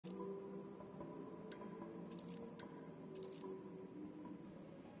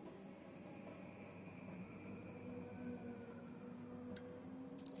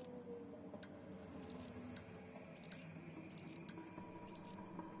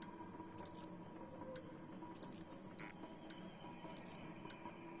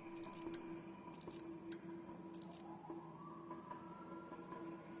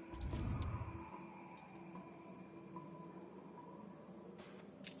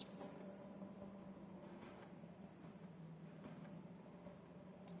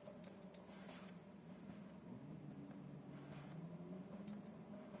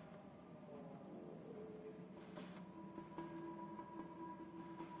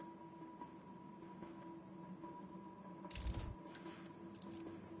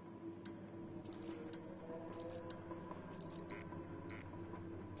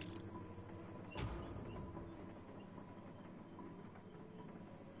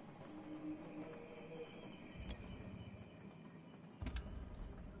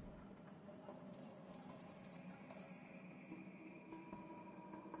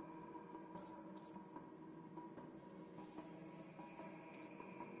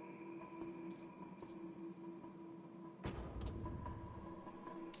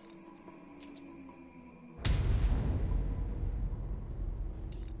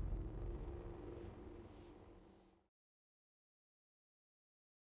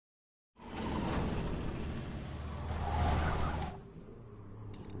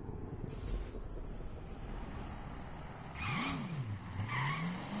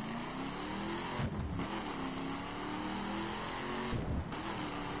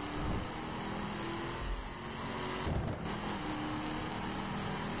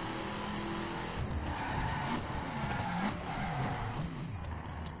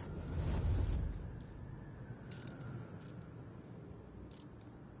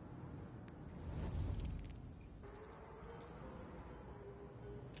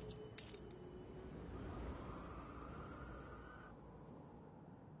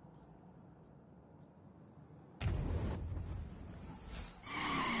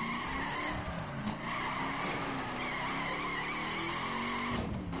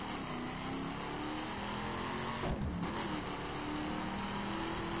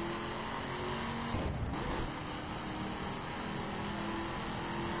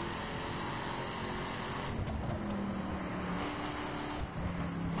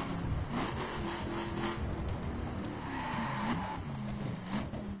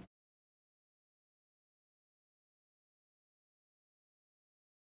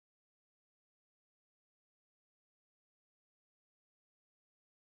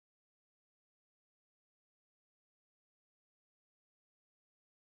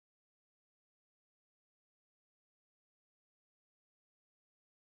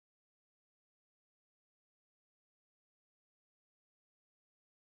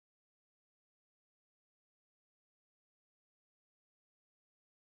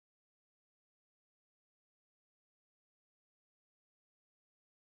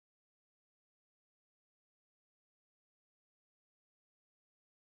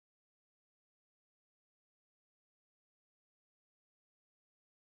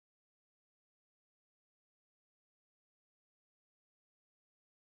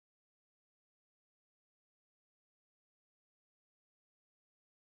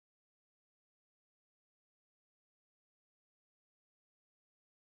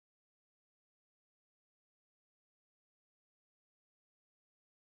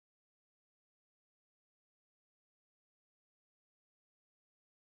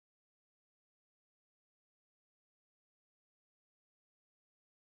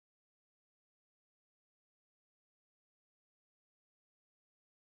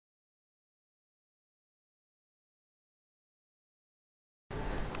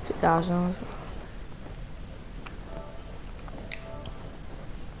C'est de l'argent, ça.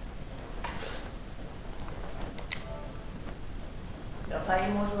 Tu vas pas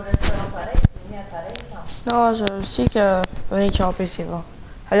aller manger au restaurant pareil, tu viens pareil, ça. Non, je sais que on est choppé, c'est bon.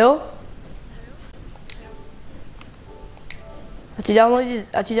 Allô? As-tu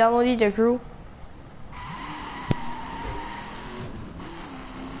downloadé The Crew?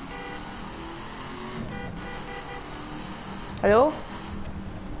 Allô?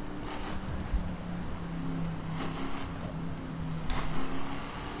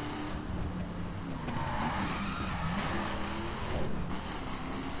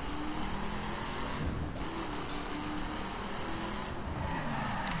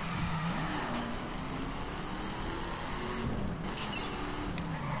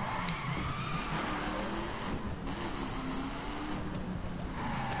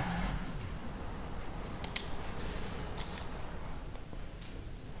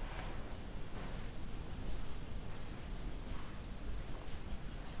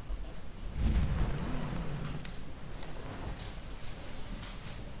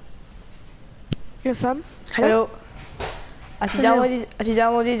 Yo, Sam? Allô? As-tu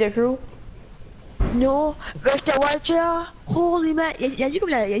downloadé The Crew? Non, mais je te watché, holy man, il y a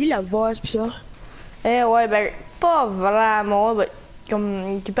eu la voix pis ça. Eh ouais, ben, pas vraiment, mais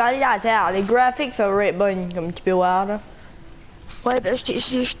comme tu peux aller à la terre, les graphics sont right bonnes, comme tu peux voir, là. Ouais, ben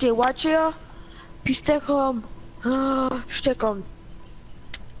je t'ai watché, pis c'était comme, j'étais comme,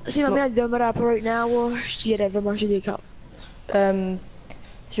 si ma Bon, mère demeure à right now, je dirais vraiment manger des cartes.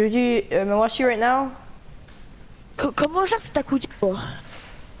 je veux-tu me watcher right now? Comment genre ça t'a coûté, quoi?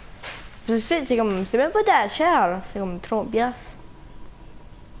 Je sais, c'est comme, c'est même pas ta cher, là. C'est comme 30 piastres.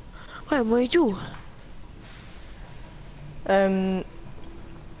 Ouais, moi et tout.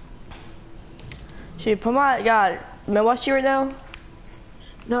 J'ai pas mal, regarde, me watcher right now?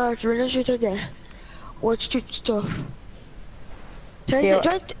 Non, je veux dire, je te dis, watch tout stuff. Tu Ok, ouais. vas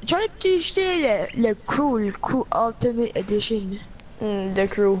t'acheter le Crew Ultimate Edition. The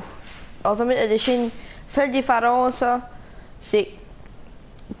Crew. Ultimate Edition, seule différence, ça, c'est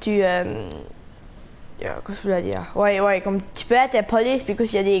tu, qu'est-ce que je voulais dire? Ouais, comme tu peux être police, puis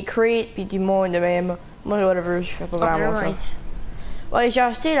qu'il y a des crates, puis du monde de même. Moi, whatever, je fais pas vraiment ça. Ouais. Ouais, j'ai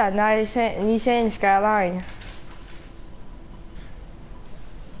acheté la Nissan Skyline.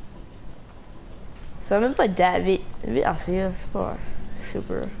 Ça va même pas vite assez, là, c'est pas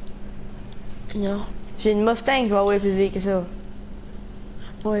super. Non. J'ai une Mustang qui va aller plus vite que ça.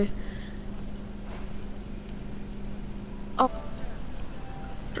 Ouais. Oh.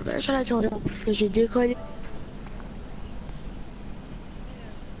 Je vais attendre parce que j'ai décollé.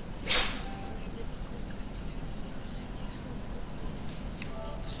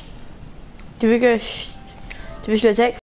 Tu veux que je te texte?